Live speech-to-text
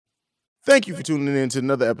Thank you for tuning in to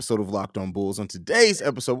another episode of Locked On Bulls. On today's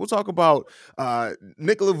episode, we'll talk about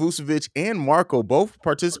Nikola Vucevic and Marco both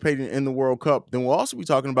participating in the World Cup. Then we'll also be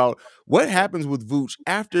talking about what happens with Vooch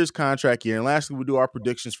after his contract year. And lastly, we'll do our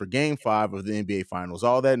predictions for Game 5 of the NBA Finals.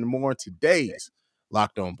 All that and more on today's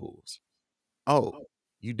Locked On Bulls. Oh,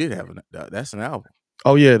 you did have that's an album.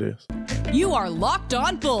 Oh, yeah, it is. You are Locked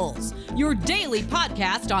On Bulls, your daily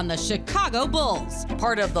podcast on the Chicago Bulls,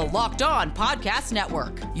 part of the Locked On Podcast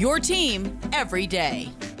Network, your team every day.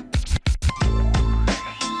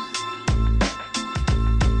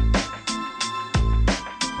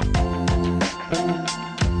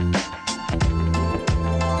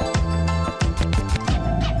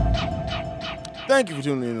 Thank you for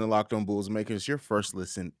tuning in to Locked On Bulls, making us your first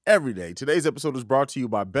listen every day. Today's episode is brought to you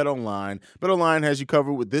by BetOnline. BetOnline has you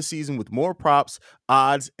covered with this season with more props,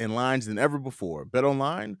 odds, and lines than ever before.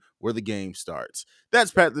 BetOnline, where the game starts.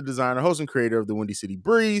 That's Pat, the designer, host, and creator of the Windy City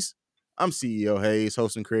Breeze. I'm CEO Hayes,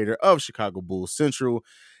 host and creator of Chicago Bulls Central,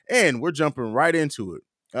 and we're jumping right into it.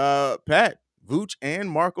 Pat, Vooch,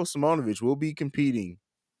 and Marko Simonovic will be competing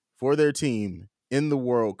for their team in the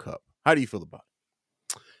World Cup. How do you feel about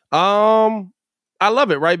it? I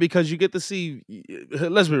love it, right? Because you get to see,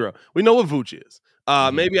 let's be real, we know what Vooch is.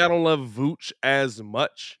 Maybe I don't love Vooch as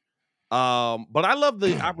much, but I love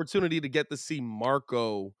the opportunity to get to see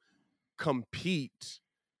Marco compete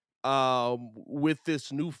with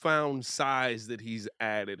this newfound size that he's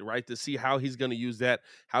added, right? To see how he's going to use that,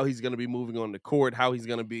 how he's going to be moving on the court, how he's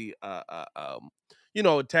going to be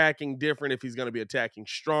attacking different, if he's going to be attacking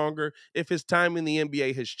stronger, if his time in the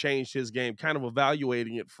NBA has changed his game, kind of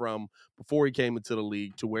evaluating it from before he came into the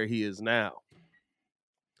league to where he is now.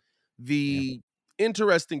 The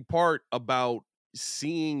interesting part about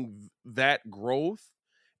seeing that growth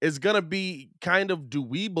is going to be kind of, do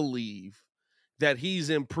we believe that he's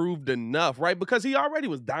improved enough, right? Because he already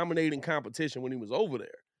was dominating competition when he was over there.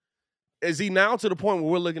 Is he now to the point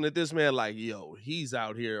where we're looking at this man like, yo, he's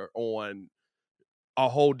out here on a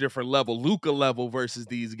whole different level, Luka level versus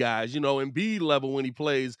these guys, Embiid level when he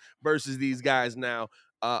plays versus these guys now,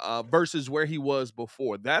 versus where he was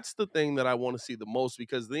before. That's the thing that I want to see the most,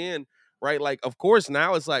 because then, right, like, of course,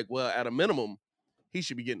 now it's like, well, at a minimum, he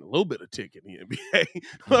should be getting a little bit of tick in the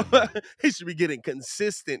NBA. He should be getting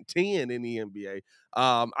consistent 10 in the NBA.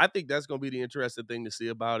 I think that's going to be the interesting thing to see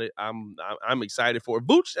about it. I'm excited for it.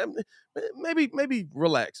 Vooch, maybe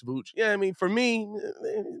relax, Vooch. Yeah, I mean, for me,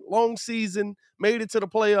 long season, made it to the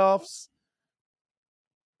playoffs.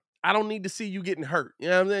 I don't need to see you getting hurt. You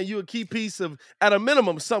know what I'm saying? You a key piece of, at a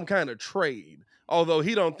minimum, some kind of trade. Although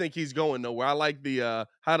he don't think he's going nowhere. I like the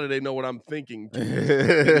how do they know what I'm thinking?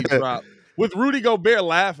 He dropped. With Rudy Gobert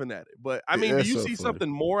laughing at it. But, I mean, do you see something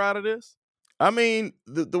more out of this? I mean,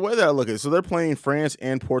 the way that I look at it, so they're playing France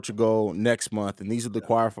and Portugal next month, and these are the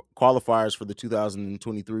qualifiers for the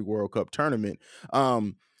 2023 World Cup tournament.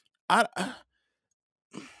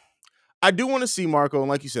 I do want to see Marco, and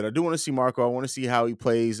like you said, I do want to see Marco. I want to see how he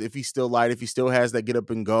plays, if he's still light, if he still has that get up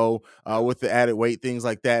and go with the added weight, things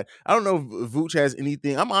like that. I don't know if Vooch has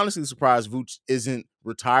anything. I'm honestly surprised Vooch isn't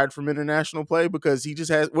retired from international play, because he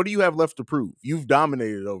just has, what do you have left to prove? You've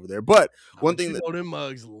dominated over there. But one thing that them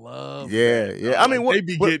mugs love. Yeah. I mean, they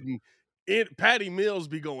be getting it. Patty Mills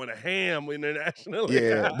be going to ham internationally.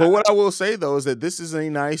 Yeah, but what I will say though is that this is a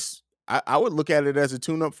nice, I would look at it as a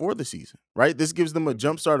tune-up for the season, right? This gives them a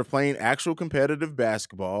jump start of playing actual competitive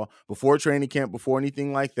basketball before training camp, before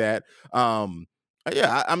anything like that. I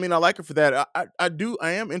mean, I like it for that.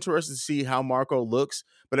 I am interested to see how Marco looks,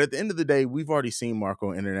 but at the end of the day, we've already seen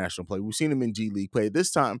Marco in international play. We've seen him in G League play.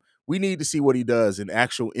 This time, we need to see what he does in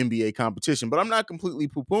actual NBA competition, but I'm not completely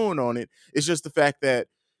poo-pooing on it. It's just the fact that,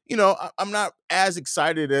 I'm not as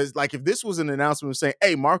excited as, like, if this was an announcement saying,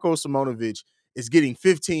 hey, Marko Simonovic is getting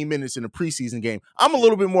 15 minutes in a preseason game, I'm a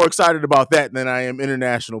little bit more excited about that than I am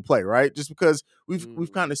international play, right? Just because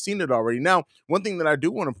we've kind of seen it already. Now, one thing that I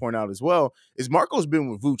do want to point out as well is Marco's been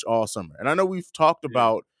with Vooch all summer. And I know we've talked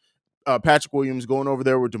about Patrick Williams going over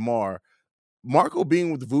there with DeMar. Marco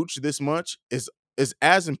being with Vooch this much is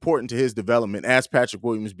as important to his development as Patrick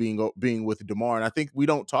Williams being with DeMar. And I think we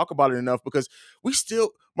don't talk about it enough, because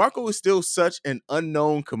Marco is still such an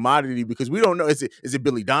unknown commodity, because we don't know, is it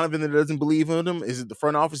Billy Donovan that doesn't believe in him? Is it the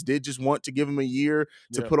front office did just want to give him a year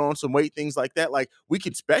to put on some weight, things like that? Like, we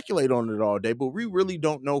can speculate on it all day, but we really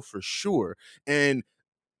don't know for sure.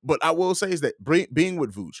 But I will say is that being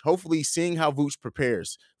with Vooch, hopefully seeing how Vooch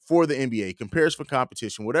prepares for the NBA, compares for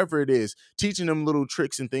competition, whatever it is, teaching them little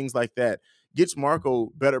tricks and things like that, gets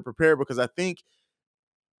Marco better prepared, because I think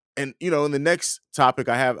And in the next topic,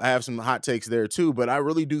 I have some hot takes there too. But I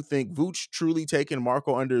really do think Vooch truly taking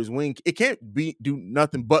Marco under his wing, it can't do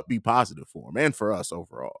nothing but be positive for him and for us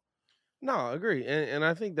overall. No, I agree, and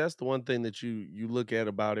I think that's the one thing that you look at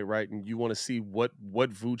about it, right? And you want to see what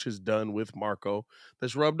Vooch has done with Marco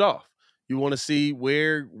that's rubbed off. You want to see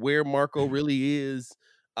where Marco really is,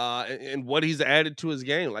 and what he's added to his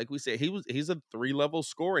game. Like we said, he's a 3-level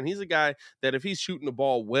scorer, and he's a guy that if he's shooting the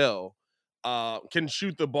ball well, can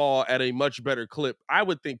shoot the ball at a much better clip, I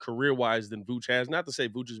would think, career-wise than Vooch has. Not to say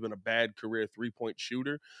Vooch has been a bad career 3-point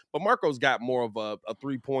shooter, but Marco's got more of a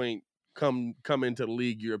 3-point come into the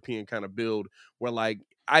league European kind of build, where like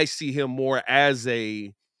I see him more as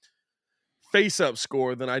a face-up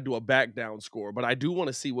scorer than I do a back-down scorer. But I do want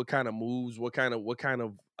to see what kind of moves, what kind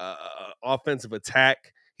of offensive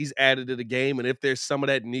attack he's added to the game, and if there's some of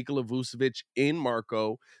that Nikola Vucevic in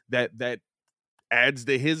Marco that adds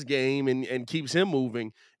to his game and keeps him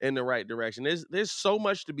moving in the right direction. There's so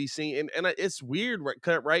much to be seen, and it's weird,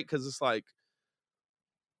 right? Because it's like,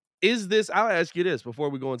 is this? I'll ask you this before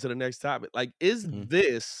we go into the next topic. Like, is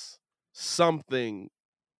this something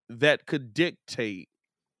that could dictate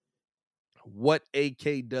what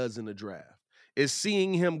AK does in the draft? Is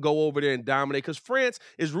seeing him go over there and dominate? Because France,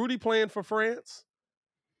 is Rudy playing for France?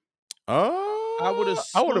 I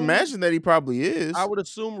would imagine that he probably is. I would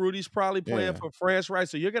assume Rudy's probably playing for France, right?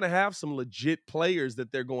 So you're going to have some legit players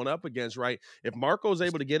that they're going up against, right? If Marco's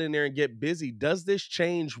able to get in there and get busy, does this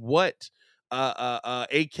change what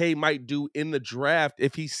AK might do in the draft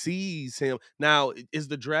if he sees him? Now, is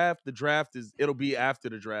the draft it'll be after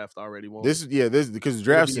the draft already, won't it? Because the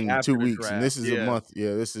draft's in 2 weeks and this is a month.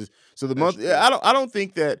 Yeah, this is so the month. Yeah, I don't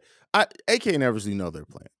think that AK and Eversley know they're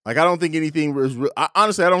playing. Like, I don't think anything is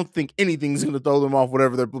honestly, I don't think anything's going to throw them off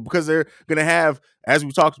whatever because they're going to have, as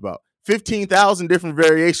we talked about, 15,000 different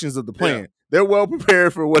variations of the plan. Yeah. They're well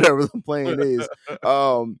prepared for whatever the plan is.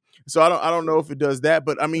 So I don't know if it does that,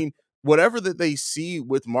 but I mean, whatever that they see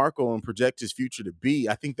with Marco and project his future to be,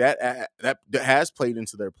 I think that has played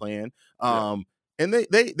into their plan. And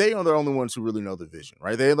they are the only ones who really know the vision,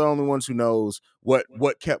 right? They're the only ones who knows what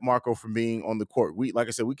kept Marco from being on the court. Like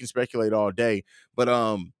I said, we can speculate all day, but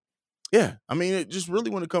yeah, I mean, it just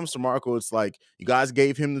really, when it comes to Marco, it's like you guys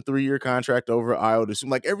gave him the 3-year contract over at Iowa.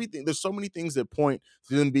 Like everything, there's so many things that point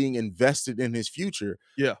to them being invested in his future.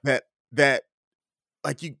 Yeah, that.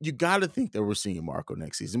 Like you got to think that we're seeing Marco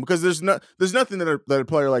next season, because there's nothing that a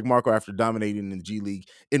player like Marco, after dominating in the G League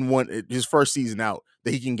in his first season out,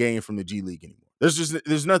 that he can gain from the G League anymore.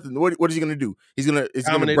 There's nothing. What is he going to do? He's going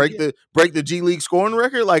to break the G League scoring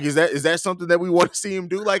record. Like, is that something that we want to see him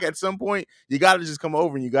do? Like, at some point, you got to just come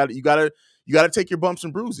over and you got to take your bumps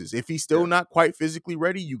and bruises. If he's still not quite physically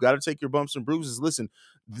ready, you got to take your bumps and bruises. Listen,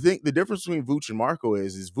 the difference between Vooch and Marco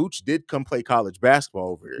is Vooch did come play college basketball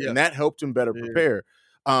over here, and that helped him better prepare.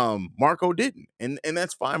 Marco didn't, and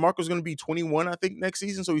that's fine. Marco's going to be 21, I think, next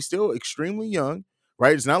season, so he's still extremely young,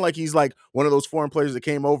 right? It's not like he's like one of those foreign players that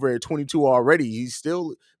came over at 22 already. He's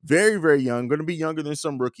still very, very young, going to be younger than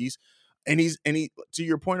some rookies, and he to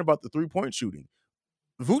your point about the 3-point shooting,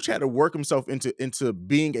 Vooch had to work himself into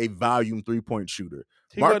being a volume 3-point shooter.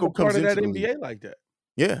 Marco comes into that NBA like that.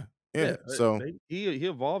 Yeah. So he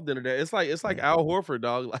evolved into that. It's like Al Horford,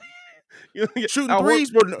 dog. Like, shooting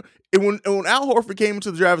threes, but when Al Horford came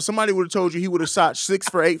into the draft, if somebody would have told you he would have shot 6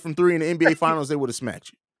 for 8 from 3 in the NBA Finals, they would have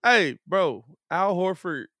smacked you. Hey, bro, Al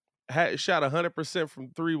Horford shot 100%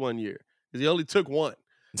 from 3 one year because he only took 1.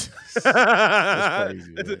 That's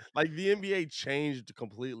crazy, man. Like, the NBA changed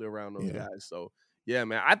completely around those guys. So yeah,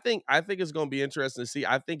 man, I think it's going to be interesting to see.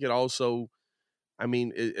 I think it also, I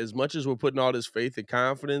mean, as much as we're putting all this faith and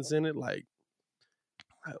confidence in it, like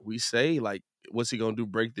we say, like, what's he going to do?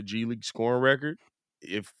 Break the G League scoring record?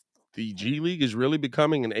 If the G League is really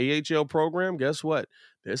becoming an AHL program, guess what?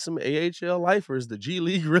 There's some AHL lifers. The G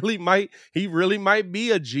League really might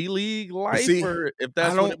be a G League lifer if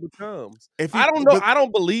that's what it becomes. I don't know. I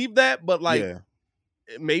don't believe that, but like,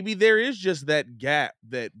 maybe there is just that gap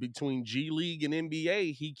that between G League and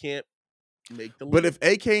NBA, he can't make the league. But if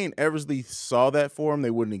AK and Eversley saw that for him,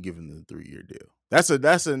 they wouldn't have given him the 3-year deal. That's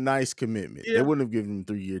a nice commitment. Yeah. They wouldn't have given him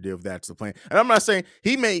a 3-year deal if that's the plan. And I'm not saying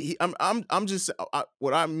I'm just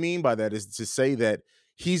what I mean by that is to say that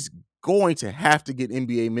he's going to have to get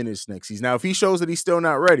NBA minutes next season. Now, if he shows that he's still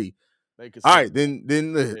not ready, all right, then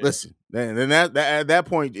listen. Then that at that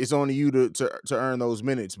point, it's on you to earn those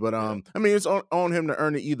minutes. But I mean, it's on him to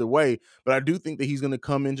earn it either way. But I do think that he's going to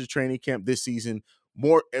come into training camp this season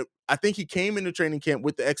more. I think he came into training camp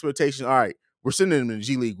with the expectation, all right, we're sending him in the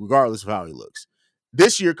G League regardless of how he looks.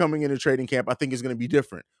 This year, coming into training camp, I think is going to be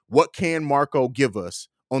different. What can Marco give us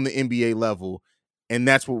on the NBA level? And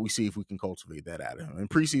that's what we see if we can cultivate that out of him. And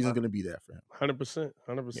preseason's going to be that for him. 100%.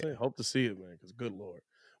 100%. Hope to see it, man, because good Lord.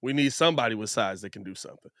 We need somebody with size that can do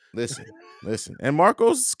something. Listen. And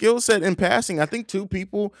Marco's skill set in passing, I think too,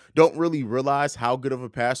 people don't really realize how good of a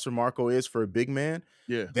passer Marco is for a big man.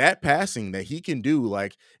 Yeah. That passing that he can do,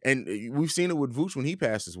 like, and we've seen it with Vooch when he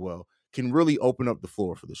passes well, can really open up the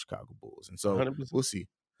floor for the Chicago Bulls. And so 100%. we'll see.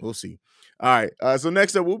 We'll see. All right. So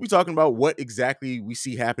next up, we'll be talking about what exactly we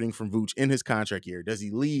see happening from Vooch in his contract year. Does he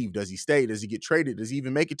leave? Does he stay? Does he get traded? Does he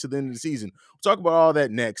even make it to the end of the season? We'll talk about all that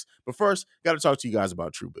next. But first, got to talk to you guys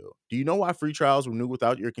about Truebill. Do you know why free trials renew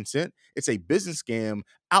without your consent? It's a business scam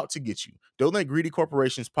out to get you. Don't let greedy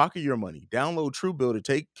corporations pocket your money. Download Truebill to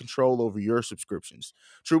take control over your subscriptions.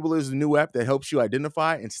 Truebill is the new app that helps you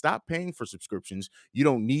identify and stop paying for subscriptions you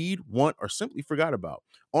don't need, want, or simply forgot about.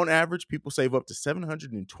 On average, people save up to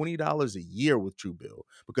 $720 a year with Truebill.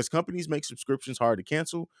 Because companies make subscriptions hard to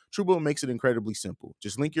cancel, Truebill makes it incredibly simple.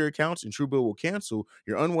 Just link your accounts and Truebill will cancel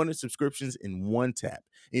your unwanted subscriptions in one tap.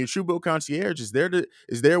 And your Truebill concierge is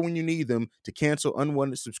there when you need them to cancel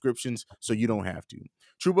unwanted subscriptions so you don't have to.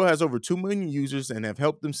 Truebill has over 2 million users and have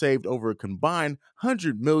helped them save over a combined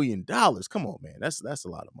 $100 million. Come on, man. That's a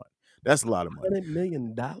lot of money. That's a lot of money. $100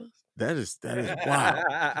 million? That is wow.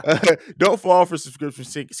 Don't fall for subscription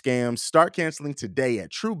scams. Start canceling today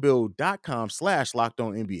at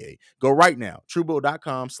Truebill.com/LockedOnNBA. Go right now.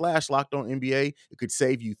 Truebill.com/LockedOnNBA. It could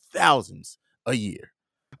save you thousands a year.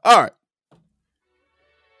 All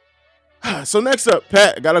right. So next up,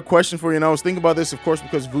 Pat, I got a question for you. And I was thinking about this, of course,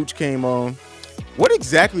 because Vooch came on. What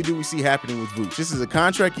exactly do we see happening with Vooch? This is a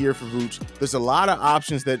contract year for Vooch. There's a lot of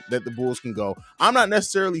options that the Bulls can go. I'm not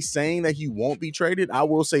necessarily saying that he won't be traded. I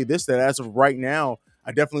will say this, that as of right now,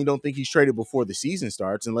 I definitely don't think he's traded before the season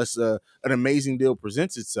starts unless an amazing deal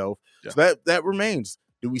presents itself. Yeah. So that remains.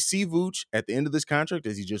 Do we see Vooch at the end of this contract?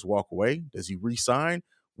 Does he just walk away? Does he re-sign?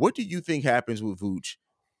 What do you think happens with Vooch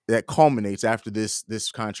that culminates after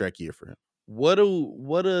this contract year for him? What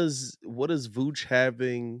does Vooch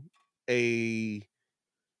having a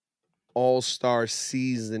all-star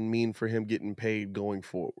season mean for him getting paid going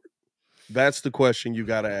forward? That's the question you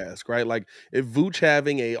got to ask, right? Like, if Vooch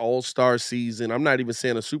having a all-star season, I'm not even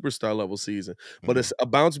saying a superstar level season, but it's a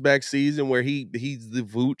bounce back season where he's the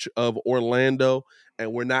Vooch of Orlando,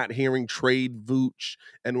 and we're not hearing trade Vooch,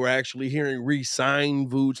 and we're actually hearing re-sign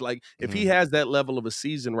Vooch. Like, if he has that level of a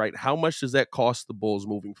season, right, how much does that cost the Bulls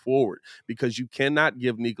moving forward? Because you cannot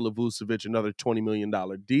give Nikola Vucevic another $20 million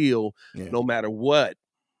deal, no matter what,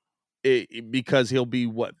 because he'll be,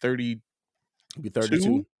 what, 30? He'll be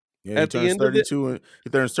 32. Yeah, he turns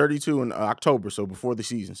 32 in October, so before the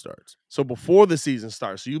season starts. So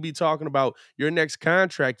you'll be talking about your next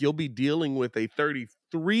contract, you'll be dealing with a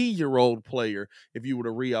 33-year-old player if you were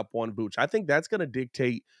to re-up on Vooch. I think that's going to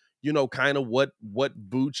dictate, kind of what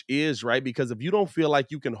Vooch is, right? Because if you don't feel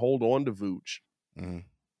like you can hold on to Vooch,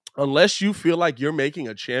 unless you feel like you're making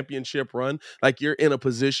a championship run, like you're in a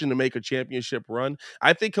position to make a championship run,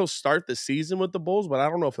 I think he'll start the season with the Bulls, but I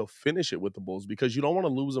don't know if he'll finish it with the Bulls because you don't want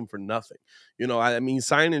to lose him for nothing. I mean,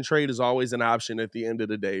 sign and trade is always an option at the end of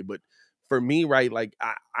the day, but for me, right, like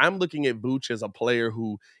I'm looking at Vooch as a player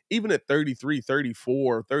who, even at 33,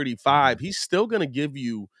 34, 35, he's still going to give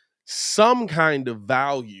you some kind of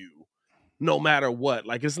value no matter what.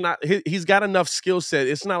 Like, it's not, he's got enough skill set.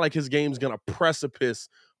 It's not like his game's going to precipice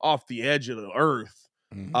off the edge of the earth,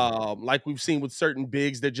 like we've seen with certain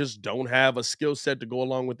bigs that just don't have a skill set to go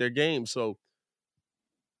along with their game. So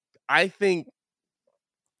I think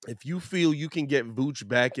if you feel you can get Vooch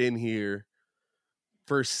back in here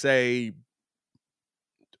for, say,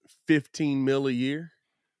 $15 million a year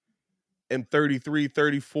and 33,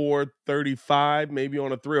 34, 35, maybe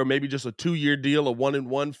on a 3, or maybe just a 2-year deal, a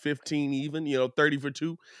 1-1, 15 even, 30 for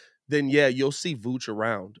 2, then yeah, you'll see Vooch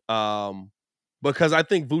around. Because I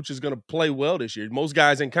think Vooch is going to play well this year. Most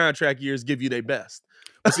guys in contract years give you their best.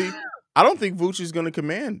 See, I don't think Vooch is going to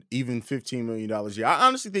command even $15 million a year. I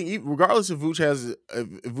honestly think, regardless if Vooch has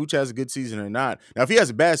a good season or not. Now, if he has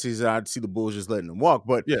a bad season, I'd see the Bulls just letting him walk.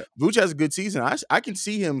 But Vooch has a good season. I can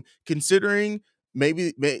see him considering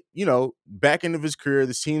maybe back end of his career,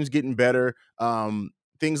 this team's getting better.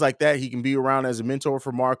 Things like that. He can be around as a mentor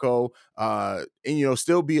for Marco, and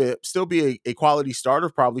still be a quality starter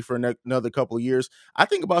probably for another couple of years. I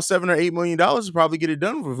think about $7 or $8 million to probably get it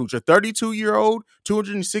done for Vooch, a 32-year-old,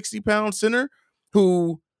 260-pound center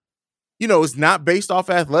who, is not based off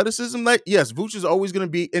athleticism. Like, yes, Vooch is always going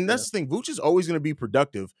to be, and that's the thing. Vooch is always going to be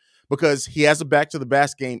productive because he has a back to the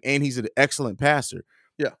basket game and he's an excellent passer.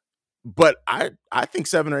 Yeah. But I think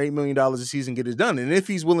 $7 or $8 million a season get it done, and if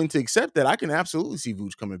he's willing to accept that, I can absolutely see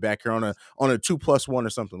Vooch coming back here on a 2+1 or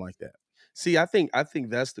something like that. See, I think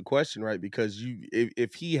that's the question, right? Because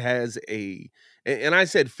if he has and I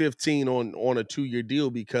said 15 on a 2-year deal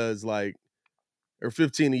because or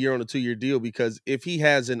 15 a year on a 2-year deal because if he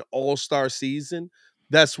has an all-star season,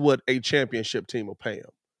 that's what a championship team will pay him.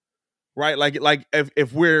 Right? Like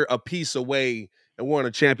if we're a piece away and we're on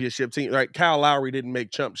a championship team, right? Kyle Lowry didn't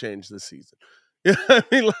make chump change this season. You know what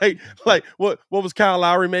I mean? Like what was Kyle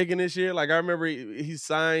Lowry making this year? Like I remember he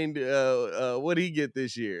signed what did he get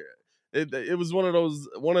this year? It was one of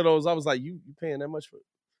those I was like, you paying that much for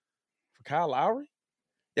Kyle Lowry?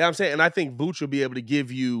 Yeah, I'm saying, and I think Vooch will be able to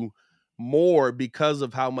give you more because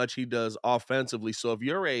of how much he does offensively. So if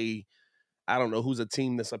you're I don't know who's a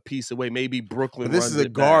team that's a piece away. Maybe Brooklyn. But this runs is a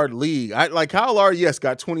it guard back. league. I like Kyle Lowry. Yes,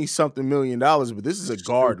 got $20-something million, but this is a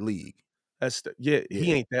guard league. That's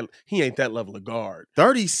he ain't that level of guard.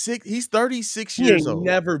 36. He's 36 He years ain't old.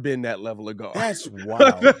 never been that level of guard. That's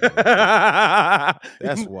wild.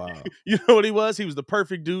 That's wild. You know what he was? He was the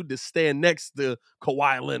perfect dude to stand next to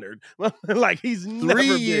Kawhi Leonard. Like he's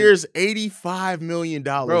 3 years, $85 million.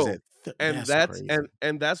 Bro, That's crazy.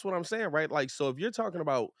 and that's what I'm saying, right? Like, so if you're talking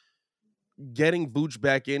about getting Vooch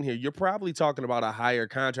back in here, you're probably talking about a higher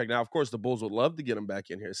contract. Now, of course, the Bulls would love to get him back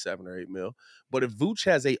in here, 7 or 8 mil. But if Vooch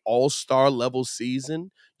has a all-star level season,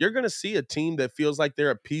 you're going to see a team that feels like they're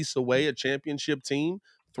a piece away, a championship team,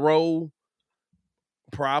 throw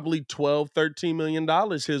probably $12-13 million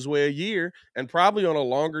his way a year, and probably on a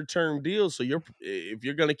longer-term deal. So if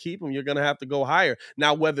you're going to keep him, you're going to have to go higher.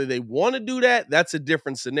 Now, whether they want to do that, that's a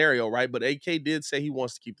different scenario, right? But AK did say he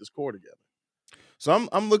wants to keep this core together. So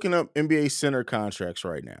I'm looking up NBA center contracts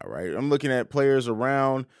right now, right? I'm looking at players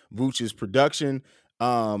around Vooch's production.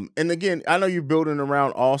 And again, I know you're building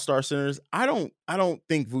around all-star centers. I don't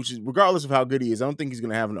think Vooch, regardless of how good he is, I don't think he's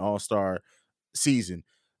going to have an all-star season.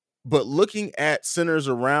 But looking at centers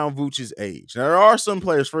around Vooch's age, now there are some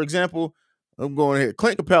players, for example, I'm going ahead,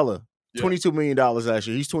 Clint Capella, $22 million last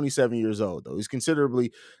year. He's 27 years old, though. He's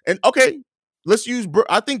considerably, and okay, let's use,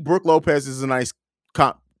 I think Brook Lopez is a nice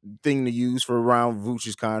thing to use for around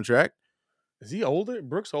Vooch's contract. Is he older?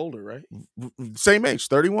 Brooks older, right? Same age,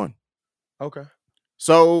 31. Okay.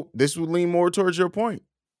 So this would lean more towards your point.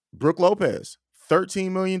 Brook Lopez, $13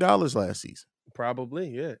 million last season. Probably,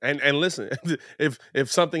 yeah. And listen,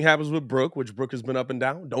 if something happens with Brook, which Brook has been up and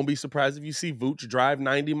down, don't be surprised if you see Vooch drive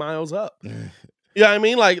 90 miles up. Yeah, I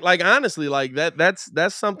mean, like honestly, like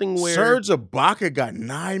that's something where Serge Ibaka got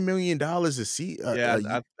 $9 million a season. Yeah,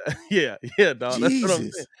 dog. That's what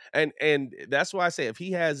I'm saying. And that's why I say if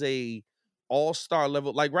he has a all-star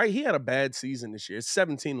level, like he had a bad season this year. It's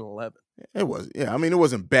 17-11. It was, yeah. I mean, it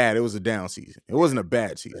wasn't bad. It was a down season. It wasn't a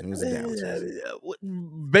bad season. It was a down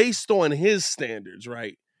season. Based on his standards,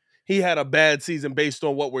 right? He had a bad season based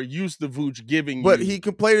on what we're used to Vooch giving but you. He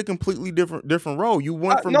played a completely different role. You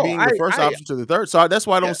went from being the first option to the third. So that's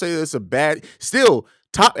why I don't say it's a bad. Still,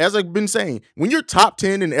 top, as I've been saying, when you're top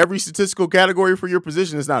 10 in every statistical category for your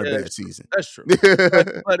position, it's not a bad season. That's true.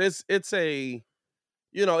 but it's a,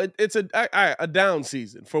 it's a down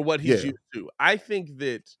season for what he's used to. I think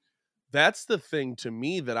that's the thing to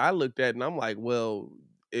me that I looked at, and I'm like, well,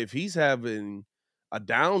 if he's having a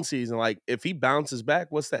down season, like if he bounces back,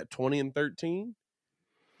 what's that, 20-13?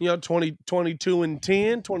 22-10,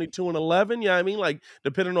 22-11. Yeah, I mean, like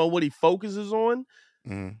depending on what he focuses on,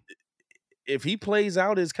 if he plays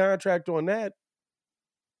out his contract on that,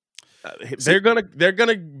 they're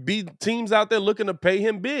gonna be teams out there looking to pay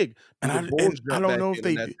him big. And I don't know if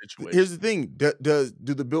they. Here's the thing: do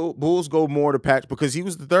the Bulls go more to Patrick because he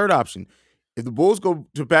was the third option? If the Bulls go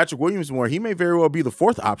to Patrick Williams more, he may very well be the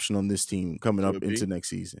fourth option on this team coming up into next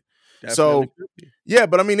season. Definitely yeah,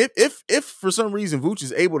 but I mean, if for some reason Vooch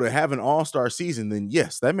is able to have an all-star season, then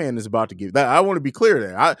yes, that man is about to give that. I want to be clear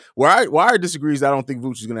there. Where I disagree is I don't think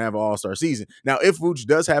Vooch is going to have an all-star season. Now, if Vooch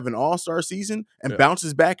does have an all-star season and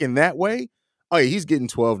bounces back in that way, oh yeah, he's getting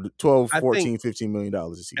 12, 14, $15 million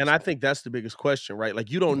a season. And I think that's the biggest question, right?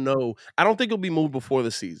 Like you don't know. I don't think he'll be moved before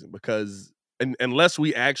the season because unless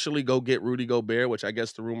we actually go get Rudy Gobert, which I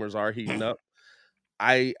guess the rumors are heating up.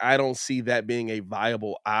 I don't see that being a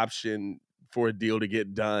viable option for a deal to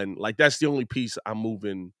get done. Like that's the only piece I'm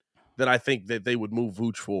moving that I think that they would move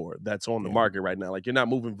Vooch for that's on the market right now. Like you're not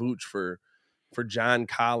moving Vooch for John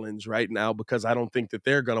Collins right now because I don't think that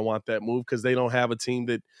they're going to want that move because they don't have a team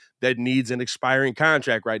that needs an expiring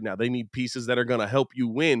contract right now. They need pieces that are going to help you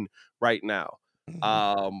win right now.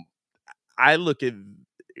 I look at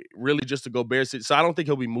really just to Gobert. So I don't think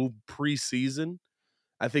he'll be moved preseason.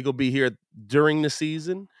 I think he'll be here during the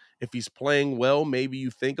season. If he's playing well, maybe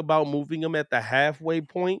you think about moving him at the halfway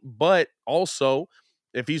point. But also,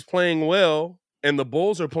 if he's playing well and the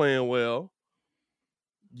Bulls are playing well,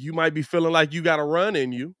 you might be feeling like you got a run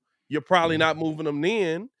in you. You're probably not moving them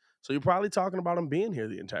in, so you're probably talking about them being here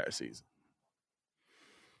the entire season.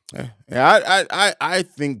 Yeah, I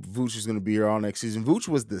think Vooch is going to be here all next season. Vooch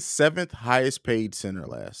was the 7th highest paid center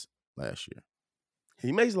last year.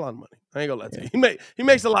 He makes a lot of money. I ain't gonna lie to you. He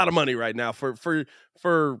makes a lot of money right now for.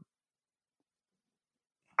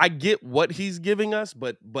 I get what he's giving us,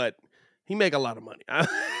 but he make a lot of money.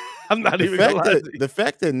 I'm not even gonna lie to you. The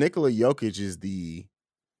fact that Nikola Jokic is the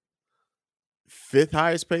 5th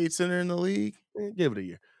highest paid center in the league. Give it a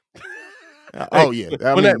year. Oh yeah,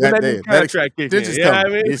 that contract kicks in. You know what I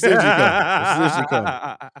mean?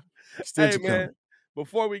 Extension Hey man,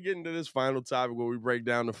 before we get into this final topic where we break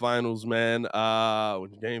down the finals, man,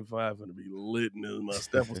 Game 5 going to be lit in this month.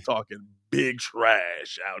 Steph was talking big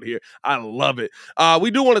trash out here. I love it. We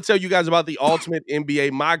do want to tell you guys about the Ultimate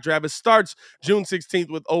NBA Mock Draft. It starts June 16th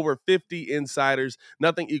with over 50 insiders.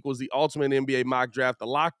 Nothing equals the Ultimate NBA Mock Draft. The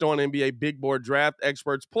Locked On NBA Big Board Draft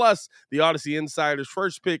experts plus the Odyssey Insiders.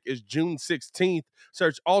 First pick is June 16th.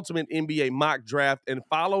 Search Ultimate NBA Mock Draft and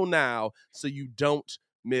follow now so you don't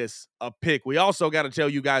miss a pick. We also got to tell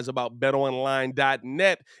you guys about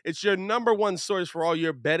betonline.net. It's your number one source for all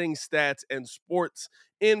your betting stats and sports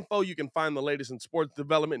info. You can find the latest in sports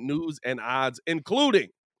development, news, and odds, including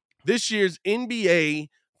this year's NBA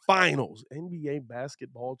Finals, NBA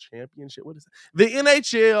Basketball Championship. What is that? The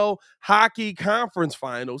NHL Hockey Conference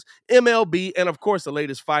Finals, MLB, and of course the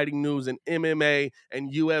latest fighting news in MMA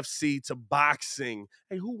and UFC to boxing.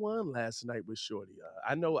 Hey, who won last night with Shorty?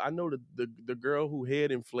 I know the girl who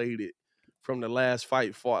head inflated from the last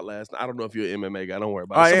fight fought last night. I don't know if you're an MMA guy. Don't worry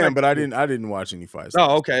about it. I am, but I didn't watch any fights.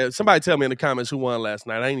 Oh, okay. Somebody tell me in the comments who won last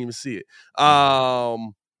night. I didn't even see it.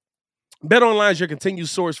 BetOnline is your continued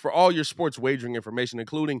source for all your sports wagering information,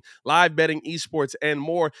 including live betting, esports, and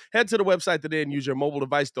more. Head to the website today and use your mobile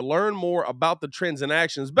device to learn more about the trends and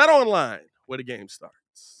actions. BetOnline, where the game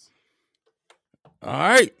starts. All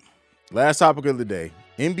right. Last topic of the day.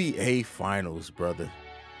 NBA Finals, brother.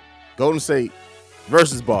 Golden State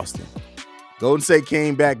versus Boston. Golden State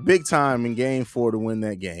came back big time in Game 4 to win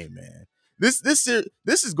that game, man. This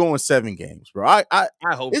is going 7 games, bro. I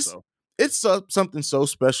hope so. It's something so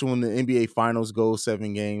special when the NBA Finals go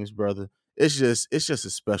 7 games, brother. It's just a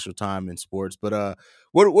special time in sports. But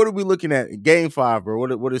what are we looking at? Game 5,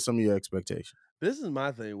 bro. What are some of your expectations? This is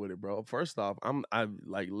my thing with it, bro. First off, I'm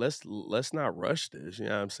like, let's not rush this. You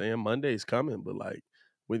know what I'm saying? Monday's coming, but like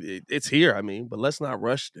it's here. I mean, but let's not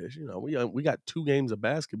rush this. You know, we got 2 games of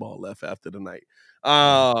basketball left after the night.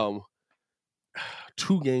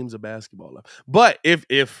 2 games of basketball left. But if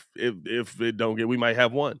it don't get, we might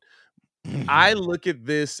have 1. I look at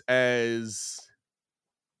this as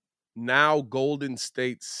now Golden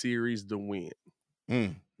State series to win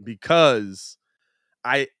because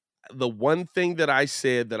the one thing that I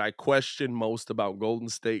said that I questioned most about Golden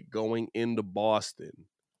State going into Boston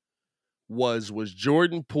was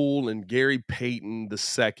Jordan Poole and Gary Payton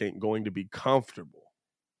II going to be comfortable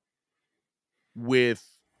with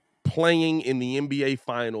playing in the NBA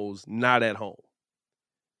Finals not at home.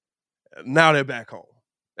 Now they're back home.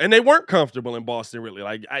 And they weren't comfortable in Boston, really.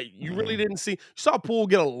 Like you really didn't see. You saw Poole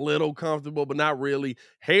get a little comfortable, but not really.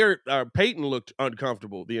 Peyton looked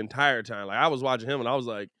uncomfortable the entire time. Like I was watching him, and I was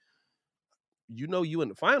like, you in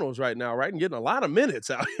the finals right now, right? And getting a lot of minutes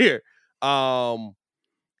out here.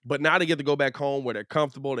 But now they get to go back home where they're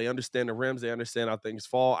comfortable. They understand the rims. They understand how things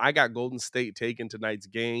fall. I got Golden State taking tonight's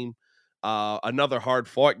game. Another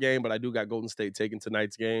hard-fought game, but I do got Golden State taking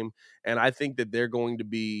tonight's game, and I think that they're going to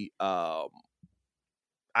be.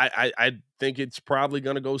 I think it's probably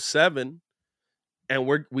going to go 7,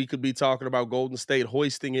 and we could be talking about Golden State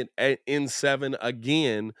hoisting it in 7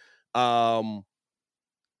 again,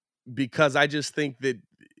 because I just think that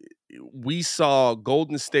we saw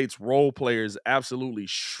Golden State's role players absolutely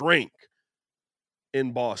shrink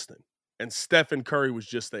in Boston, and Stephen Curry was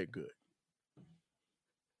just that good.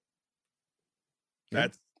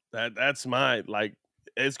 That's my, like,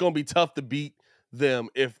 it's going to be tough to beat them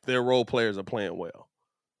if their role players are playing well.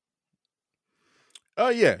 Oh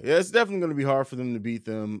yeah, it's definitely going to be hard for them to beat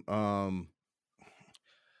them.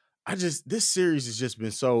 This series has just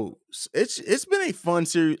been so. It's been a fun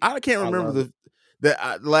series. I can't remember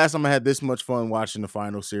the last time I had this much fun watching the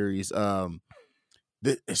final series.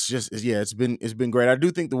 It's been great. I do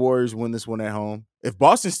think the Warriors win this one at home. If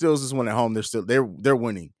Boston steals this one at home, they're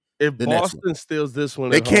winning. If Boston steals this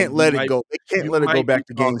one, they can't let it go. They can't let it go back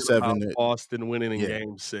to Game 7. Boston winning in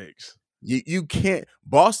Game 6. You can't.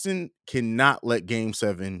 Boston cannot let Game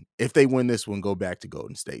 7, if they win this one, go back to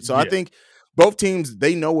Golden State. So I think both teams,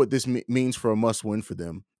 they know what this means for a must win for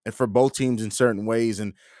them, and for both teams in certain ways.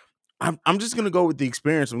 And I'm just gonna go with the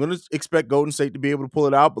experience. I'm gonna expect Golden State to be able to pull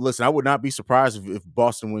it out. But listen, I would not be surprised if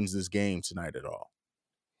Boston wins this game tonight at all.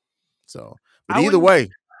 So, but either way,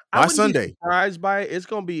 by Sunday, be surprised by it. It's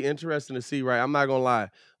gonna be interesting to see. Right, I'm not gonna lie.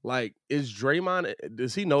 Like, is Draymond?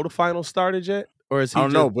 Does he know the final started yet, or is he? I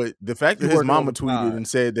don't know. But the fact that his mama tweeted and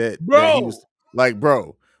said that he was like,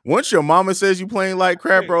 bro, once your mama says you playing like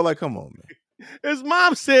crap, bro, like, come on, man. His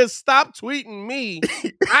mom says, "Stop tweeting me."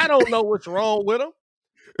 I don't know what's wrong with him.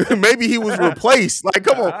 Maybe he was replaced. Like,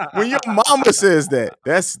 come on. When your mama says that,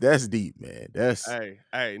 that's deep, man. That's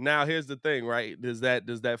hey. Now here's the thing, right? Does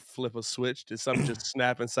that flip a switch? Did something just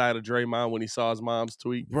snap inside of Draymond when he saw his mom's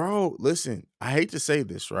tweet? Bro, listen, I hate to say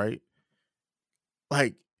this, right?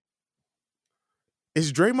 Like,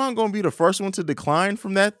 is Draymond gonna be the first one to decline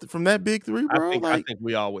from that big three, bro? I think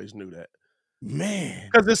we always knew that. Man,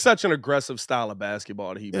 because it's such an aggressive style of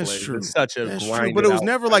basketball that he plays. True. It's such a grind, but it was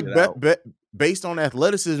never like based on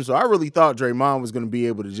athleticism. So I really thought Draymond was going to be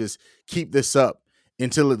able to just keep this up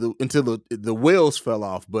until the wheels fell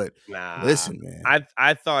off. But listen, man,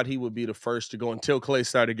 I thought he would be the first to go until Klay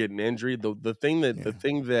started getting injured. The thing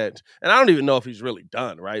that, and I don't even know if he's really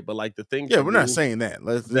done, right? But like the thing, we're not saying that.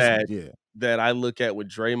 That I look at with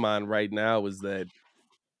Draymond right now is that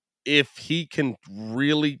if he can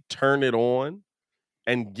really turn it on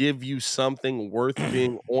and give you something worth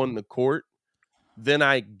being on the court, then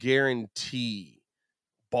I guarantee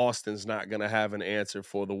Boston's not going to have an answer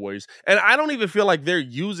for the Warriors. And I don't even feel like they're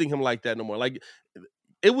using him like that no more. Like,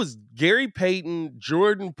 it was Gary Payton,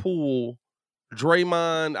 Jordan Poole,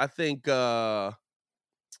 Draymond, I think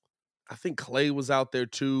Klay was out there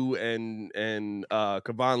too, and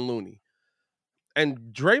Kevon Looney. And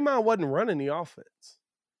Draymond wasn't running the offense.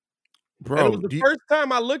 Bro, and it was the first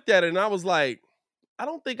time I looked at it, and I was like, I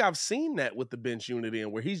don't think I've seen that with the bench unit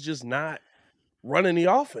in where he's just not running the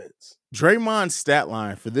offense. Draymond's stat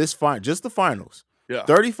line for this just the finals,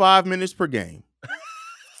 35 minutes per game,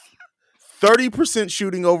 30%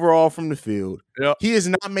 shooting overall from the field. Yep. He has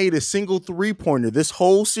not made a single 3-pointer this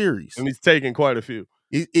whole series, and he's taking quite a few.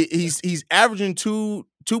 He's averaging 2.3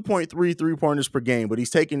 3-pointers per game, but he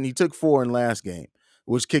took 4 in last game,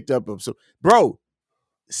 which kicked up. So, bro,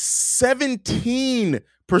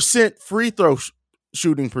 17% free throw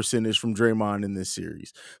shooting percentage from Draymond in this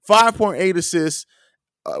series, 5.8 assists,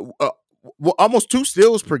 almost 2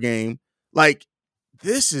 steals per game. Like,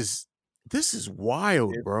 this is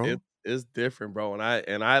wild, bro. It's different, bro.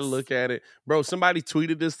 And I look at it, bro. Somebody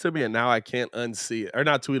tweeted this to me, and now I can't unsee it. Or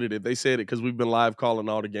not tweeted it. They said it because we've been live calling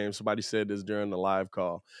all the games. Somebody said this during the live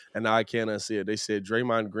call, and now I can't unsee it. They said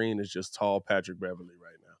Draymond Green is just tall Patrick Beverley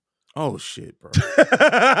right now. Oh shit, bro.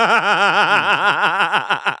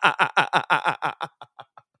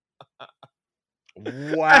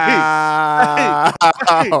 Wow.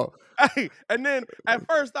 Hey, and then at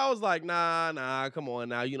first I was like, nah, come on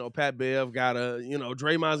now. You know, Pat Bev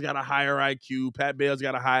Draymond's got a higher IQ. Pat Bev's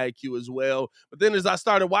got a high IQ as well. But then as I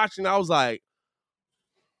started watching, I was like,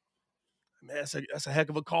 man, that's a heck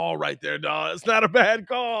of a call right there, dog. It's not a bad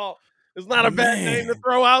call. It's not a bad name to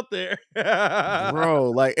throw out there.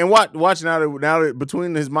 Bro, like, and watch now that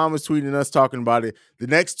between his mama's tweeting us talking about it, the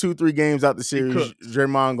next 2-3 games out the series,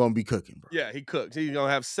 Draymond gonna be cooking, bro. Yeah, he cooks. He's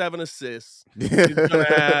gonna have 7 assists. He's gonna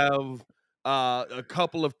have a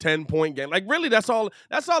couple of 10-point games. Like, really, that's all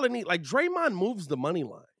it needs. Like, Draymond moves the money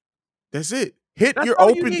line. That's it. Hit your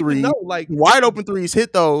open three, like wide open threes,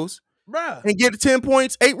 hit those, bruh, and get 10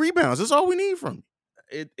 points, 8 rebounds. That's all we need from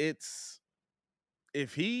you. It's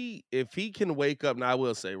if he can wake up, now I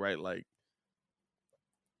will say, right, like,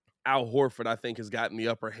 Al Horford, I think, has gotten the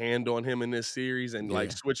upper hand on him in this series, and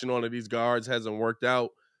like switching onto these guards hasn't worked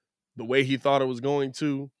out the way he thought it was going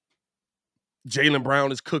to. Jaylen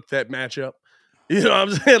Brown has cooked that matchup. You know what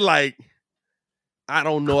I'm saying? Like, I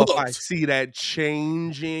don't know if I see that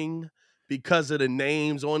changing because of the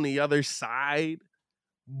names on the other side.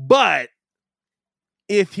 But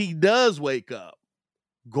if he does wake up,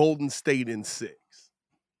 Golden State in 6.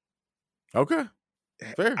 Okay.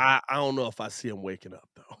 Fair. I don't know if I see him waking up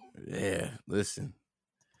though. Yeah, listen.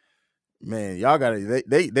 Man, y'all gotta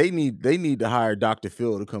they need to hire Dr.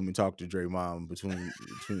 Phil to come and talk to Draymond between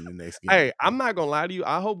the next game. Hey, I'm not gonna lie to you.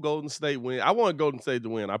 I hope Golden State win. I want Golden State to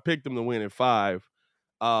win. I picked them to win in 5.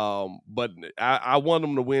 But I want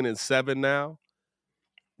them to win in 7 now.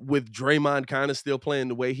 With Draymond kind of still playing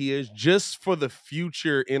the way he is, just for the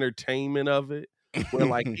future entertainment of it. Where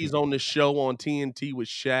like he's on the show on TNT with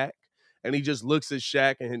Shaq. And he just looks at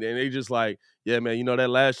Shaq and they just like, yeah, man, you know,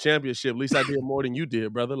 that last championship, at least I did more than you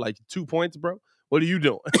did, brother. Like 2 points, bro. What are you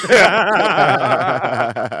doing?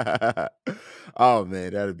 Oh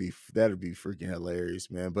man, that'd be freaking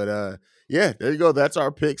hilarious, man. But yeah, there you go. That's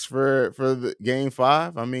our picks for the game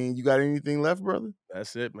 5. I mean, you got anything left, brother?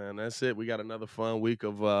 That's it, man. That's it. We got another fun week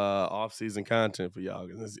of off-season content for y'all.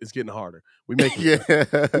 It's getting harder. We making it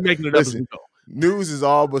up as we go. News is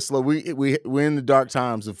all but slow. We're in the dark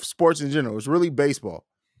times of sports in general. It's really baseball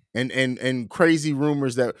and crazy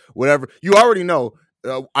rumors that whatever. You already know.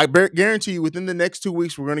 I guarantee you within the next 2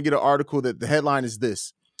 weeks, we're going to get an article that the headline is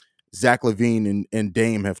this: Zach LaVine and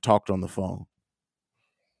Dame have talked on the phone.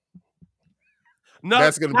 No,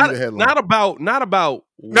 that's going to be the headline. Not about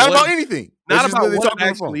anything. Not about what it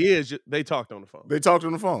actually is. They talked on the phone. They talked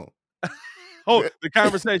on the phone. Oh, the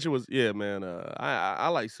conversation was, yeah, man. I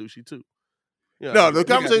like sushi too. You know, no, the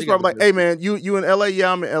conversation was probably like, hey, man, you in LA?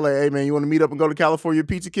 Yeah, I'm in LA. Hey, man, you want to meet up and go to California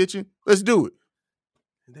Pizza Kitchen? Let's do it.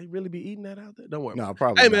 They really be eating that out there? Don't worry. No,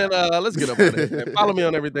 probably. Hey, not. Man, let's get up on it. Follow me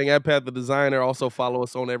on everything at Pat the Designer. Also follow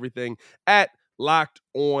us on everything at Locked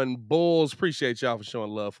On Bulls. Appreciate y'all for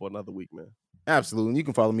showing love for another week, man. Absolutely. And you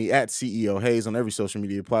can follow me at CEO Hayes on every social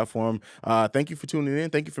media platform. Thank you for tuning in.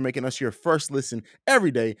 Thank you for making us your first listen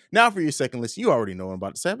every day. Now for your second listen, you already know what I'm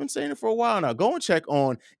about to say. I've been saying it for a while now. Go and check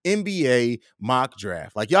on NBA Mock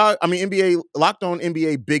Draft. NBA Locked On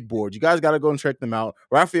NBA Big Board. You guys got to go and check them out.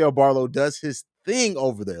 Rafael Barlow does his thing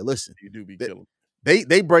over there. Listen, you do be killing.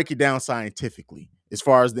 They break it down scientifically as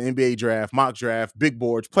far as the NBA draft, mock draft, big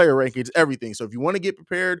boards, player rankings, everything. So if you want to get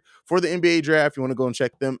prepared for the NBA draft, you want to go and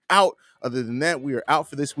check them out. Other than that, we are out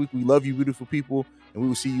for this week. We love you, beautiful people, and we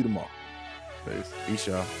will see you tomorrow. Peace. Peace,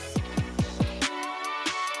 y'all.